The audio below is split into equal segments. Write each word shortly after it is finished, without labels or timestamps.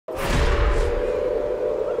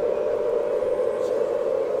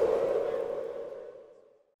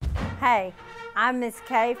Hey, I'm Miss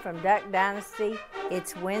Kay from Duck Dynasty.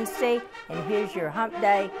 It's Wednesday, and here's your Hump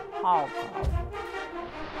Day Hog Call.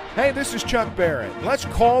 Hey, this is Chuck Barrett. Let's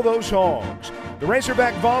call those hogs. The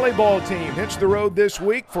Razorback volleyball team hits the road this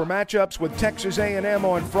week for matchups with Texas A&M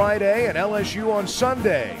on Friday and LSU on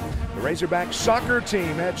Sunday. The Razorback soccer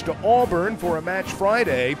team heads to Auburn for a match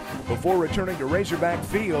Friday before returning to Razorback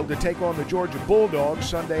Field to take on the Georgia Bulldogs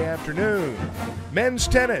Sunday afternoon. Men's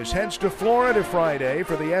tennis heads to Florida Friday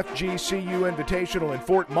for the FGCU Invitational in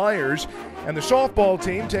Fort Myers, and the softball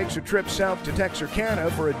team takes a trip south to Texarkana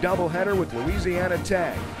for a doubleheader with Louisiana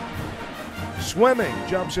Tech. Swimming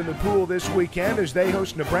jumps in the pool this weekend as they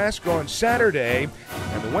host Nebraska on Saturday,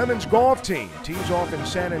 and the women's golf team tees off in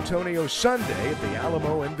San Antonio Sunday at the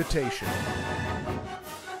Alamo Invitational.